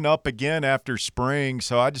will open up again after spring,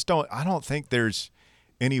 so I don't think there's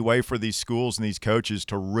any way for these schools and these coaches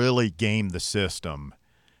to really game the system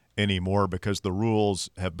anymore because the rules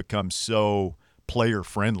have become so player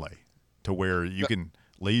friendly to where you can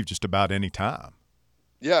leave just about any time.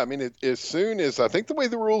 Yeah, I mean, as soon as I think the way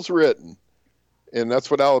the rules are written, and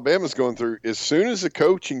that's what Alabama's going through, as soon as a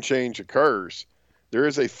coaching change occurs, there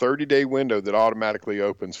is a 30-day window that automatically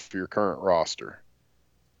opens for your current roster.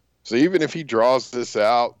 So even if he draws this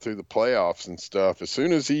out through the playoffs and stuff, as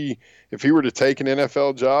soon as if he were to take an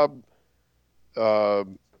NFL job,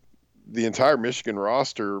 the entire Michigan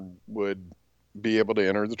roster would be able to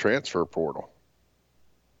enter the transfer portal.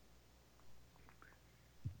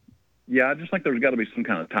 Yeah, I just think there's got to be some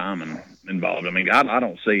kind of timing involved. I mean, I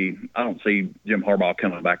don't see Jim Harbaugh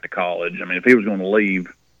coming back to college. I mean, if he was going to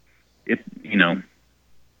leave,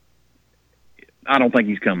 I don't think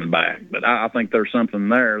he's coming back. But I think there's something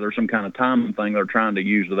there. There's some kind of timing thing they're trying to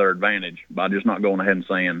use to their advantage by just not going ahead and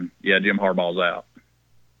saying, yeah, Jim Harbaugh's out.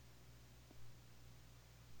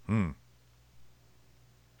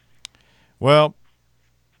 Well,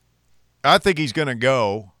 I think he's going to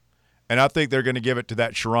go, and I think they're going to give it to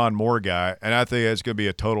that Sharon Moore guy, and I think it's going to be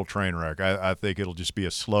a total train wreck. I think it'll just be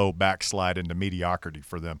a slow backslide into mediocrity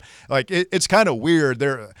for them. Like, it's kind of weird.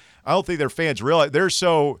 I don't think their fans realize they're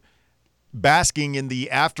so basking in the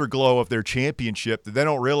afterglow of their championship that they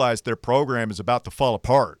don't realize their program is about to fall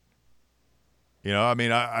apart. You know, I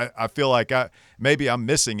mean, I feel like maybe I'm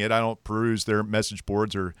missing it. I don't peruse their message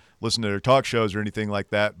boards or listen to their talk shows or anything like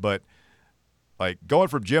that, but like going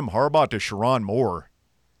from Jim Harbaugh to Sharon Moore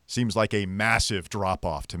seems like a massive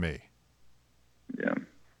drop-off to me. Yeah.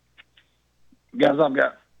 Guys,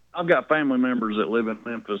 I've got family members that live in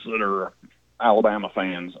Memphis that are Alabama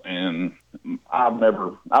fans, and I've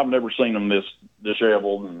never seen them this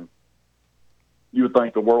disheveled, and you would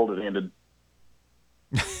think the world had ended.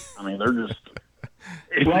 I mean, they're just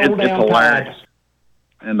it's hilarious.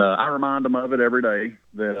 And I remind them of it every day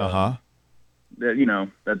that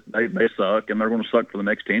that they suck and they're going to suck for the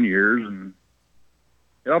next 10 years, and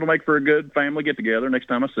it ought to make for a good family get together next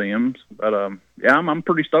time I see them. But I'm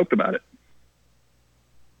pretty stoked about it.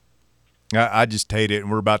 I just hate it, and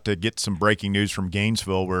we're about to get some breaking news from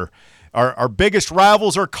Gainesville where our biggest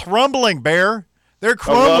rivals are crumbling, Bear. They're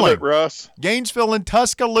crumbling. I love it, Russ. Gainesville and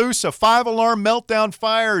Tuscaloosa, 5-alarm meltdown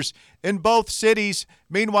fires in both cities.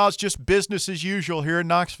 Meanwhile, it's just business as usual here in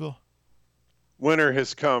Knoxville. Winter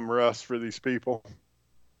has come, Russ, for these people.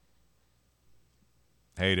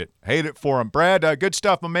 Hate it. Hate it for them. Brad, good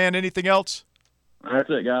stuff, my man. Anything else? That's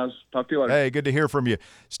it, guys. Talk to you later. Hey, good to hear from you.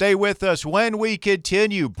 Stay with us when we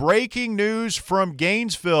continue. Breaking news from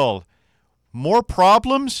Gainesville. More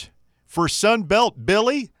problems for Sunbelt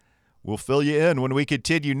Billy? We'll fill you in when we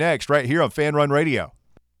continue next right here on Fanrun Radio.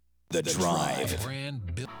 The Drive.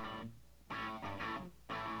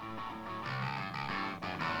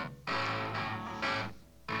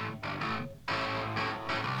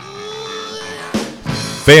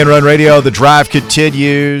 Fanrun Radio, The Drive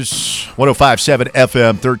continues. 105.7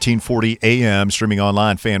 FM, 1340 AM, streaming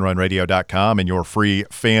online, fanrunradio.com, and your free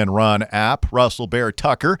Fanrun app. Russell Bear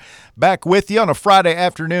Tucker back with you on a Friday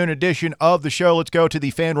afternoon edition of the show. Let's go to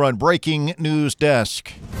the Fanrun Breaking News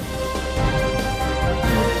Desk.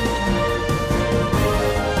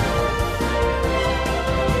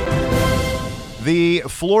 The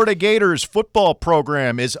Florida Gators football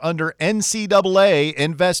program is under NCAA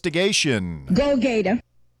investigation. Go Gator.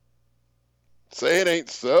 Say it ain't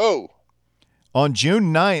so. On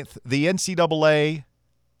June 9th, the NCAA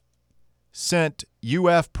sent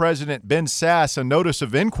UF President Ben Sasse a notice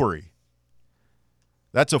of inquiry.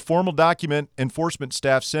 That's a formal document enforcement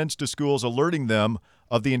staff sends to schools alerting them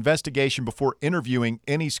of the investigation before interviewing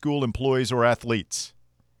any school employees or athletes.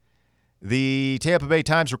 The Tampa Bay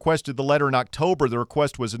Times requested the letter in October. The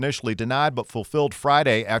request was initially denied but fulfilled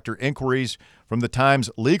Friday after inquiries from the Times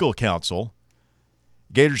legal counsel.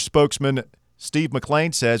 Gators spokesman Steve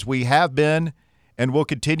McLean says, "We have been and will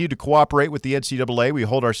continue to cooperate with the NCAA. We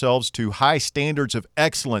hold ourselves to high standards of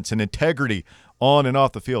excellence and integrity on and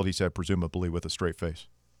off the field," he said, presumably with a straight face.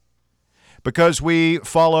 "Because we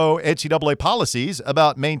follow NCAA policies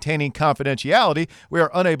about maintaining confidentiality, we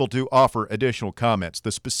are unable to offer additional comments.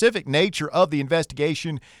 The specific nature of the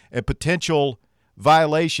investigation and potential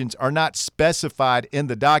violations are not specified in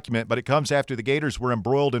the document, but it comes after the Gators were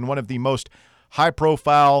embroiled in one of the most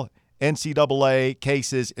high-profile NCAA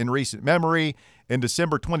cases in recent memory. In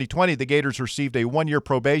December 2020, the Gators received a 1-year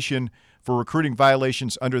probation for recruiting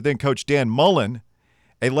violations under then-coach Dan Mullen.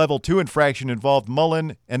 A Level 2 infraction involved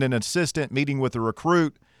Mullen and an assistant meeting with a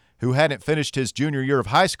recruit who hadn't finished his junior year of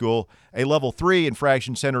high school. A Level 3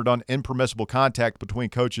 infraction centered on impermissible contact between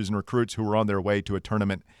coaches and recruits who were on their way to a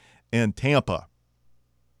tournament in Tampa.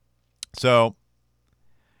 So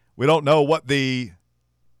we don't know what the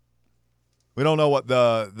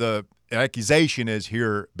accusation is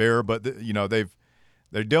here, Bear, but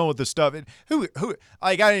they're dealing with the stuff. Who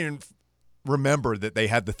I didn't even remember that they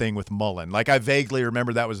had the thing with Mullen. Like, I vaguely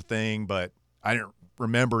remember that was a thing, but I didn't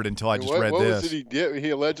remember it until I just read this. What was it he did? He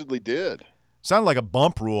allegedly did. Sounded like a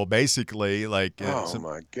bump rule, basically. Like,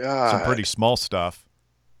 my God, some pretty small stuff.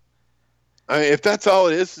 I mean, if that's all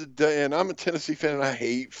it is, and I'm a Tennessee fan, and I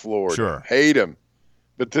hate Florida. Sure, hate them.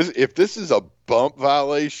 But if this is a bump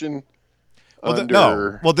violation,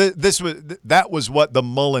 that was what the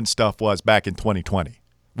Mullen stuff was back in 2020.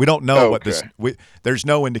 We don't know what this. There's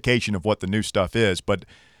no indication of what the new stuff is, but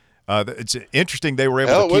it's interesting they were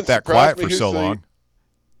able to keep that quiet for so long.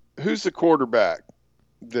 Who's the quarterback?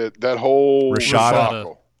 That whole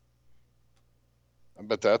Rashada. I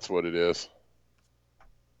bet that's what it is.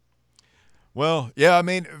 Well, yeah, I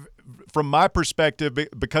mean, from my perspective,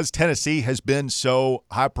 because Tennessee has been so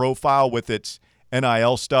high profile with its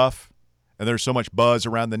NIL stuff, and there's so much buzz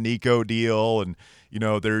around the Nico deal, and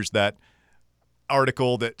there's that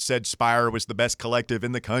article that said Spire was the best collective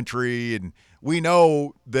in the country, and we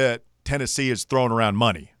know that Tennessee is throwing around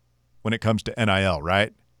money when it comes to NIL,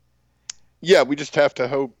 right? Yeah, we just have to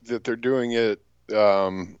hope that they're doing it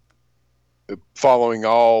following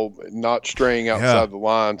all, not straying outside the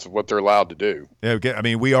lines of what they're allowed to do. Yeah, I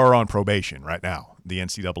mean, we are on probation right now, the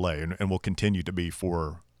NCAA, and we'll continue to be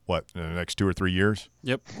for, the next 2 or 3 years?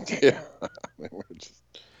 Yep. Yeah.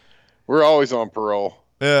 We're always on parole.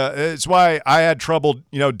 It's why I had trouble,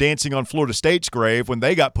 dancing on Florida State's grave when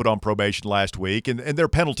they got put on probation last week, and their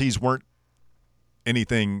penalties weren't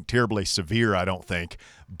anything terribly severe, I don't think.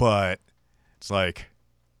 But it's like,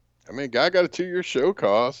 I mean, guy got a 2-year show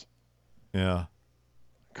cause. Yeah.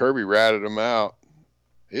 Kirby ratted him out.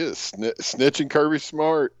 He is snitching. Kirby's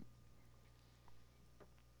smart.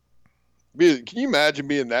 Can you imagine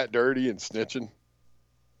being that dirty and snitching?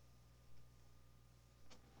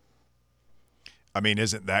 I mean,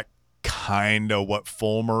 isn't that kind of what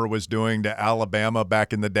Fulmer was doing to Alabama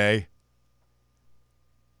back in the day?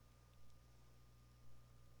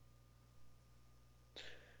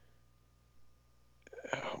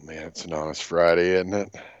 Oh, man, it's an honest Friday, isn't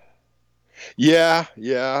it?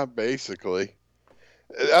 Yeah, basically.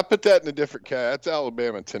 I put that in a different cat. That's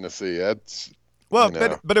Alabama and Tennessee. That's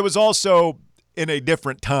but it was also in a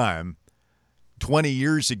different time. 20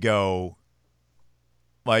 years ago,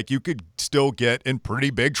 like, you could still get in pretty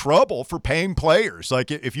big trouble for paying players.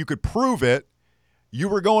 Like, if you could prove it, you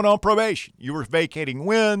were going on probation. You were vacating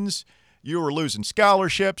wins. You were losing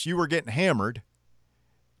scholarships. You were getting hammered.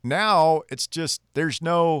 Now it's just, there's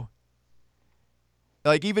no,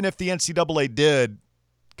 like, even if the NCAA did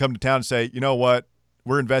come to town and say, you know what,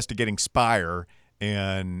 we're investigating Spire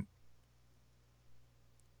and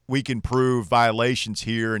we can prove violations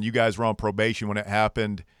here and you guys were on probation when it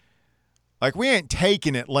happened, like, we ain't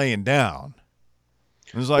taking it laying down.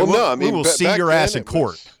 It was like, we will see your ass in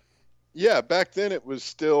court. Back then it was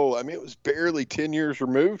still, I mean, it was barely 10 years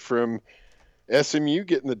removed from SMU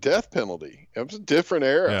getting the death penalty. It was a different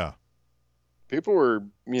era. Yeah. People were,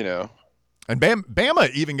 And Bama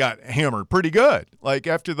even got hammered pretty good. Like,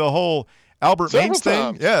 after the whole Albert Maines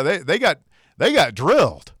thing, they got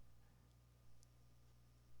drilled.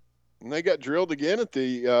 And they got drilled again at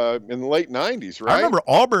the in the late 90s, right? I remember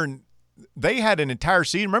Auburn, they had an entire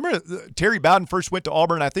season. Remember Terry Bowden first went to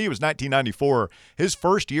Auburn, I think it was 1994. His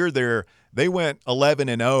first year there, they went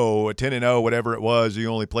 11-0, 10-0, whatever it was. You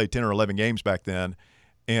only played 10 or 11 games back then.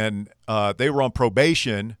 And they were on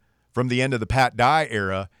probation from the end of the Pat Dye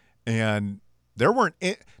era, and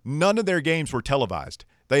none of their games were televised.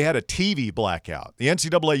 They had a TV blackout. The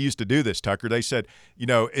NCAA used to do this, Tucker. They said,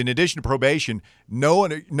 in addition to probation,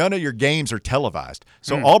 none of your games are televised.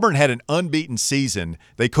 So Auburn had an unbeaten season.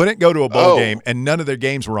 They couldn't go to a bowl game, and none of their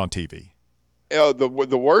games were on TV.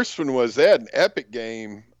 The worst one was they had an epic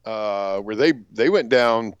game where they went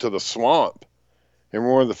down to the Swamp and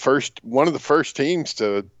were one of the first teams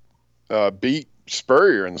to beat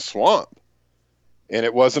Spurrier in the Swamp, and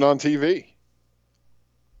it wasn't on TV.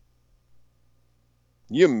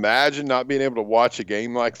 Can you imagine not being able to watch a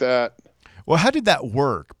game like that? Well, how did that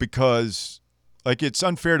work? Because, like, it's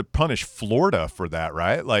unfair to punish Florida for that,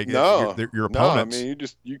 right? Like, your opponents. No, I mean,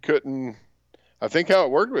 you couldn't. I think how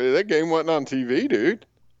it worked with it, that game wasn't on TV, dude.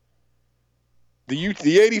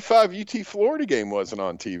 The 85 UT Florida game wasn't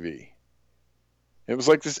on TV. It was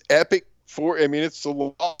like this epic it's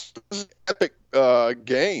a epic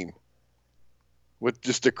game with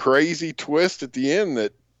just a crazy twist at the end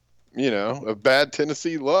that, of bad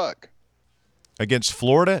Tennessee luck. Against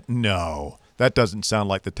Florida? No. That doesn't sound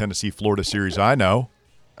like the Tennessee-Florida series I know.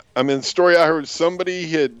 I mean, the story I heard,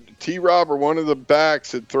 somebody T-Rob or one of the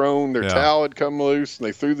backs had thrown, their towel had come loose, and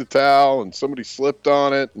they threw the towel, and somebody slipped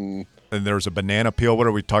on it, and there was a banana peel. What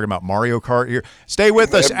are we talking about, Mario Kart here? Stay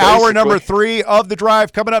with us. Hour number 3 of The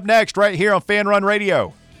Drive coming up next right here on Fanrun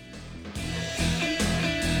Radio.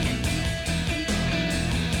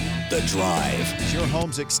 The Drive. Is your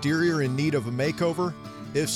home's exterior in need of a makeover?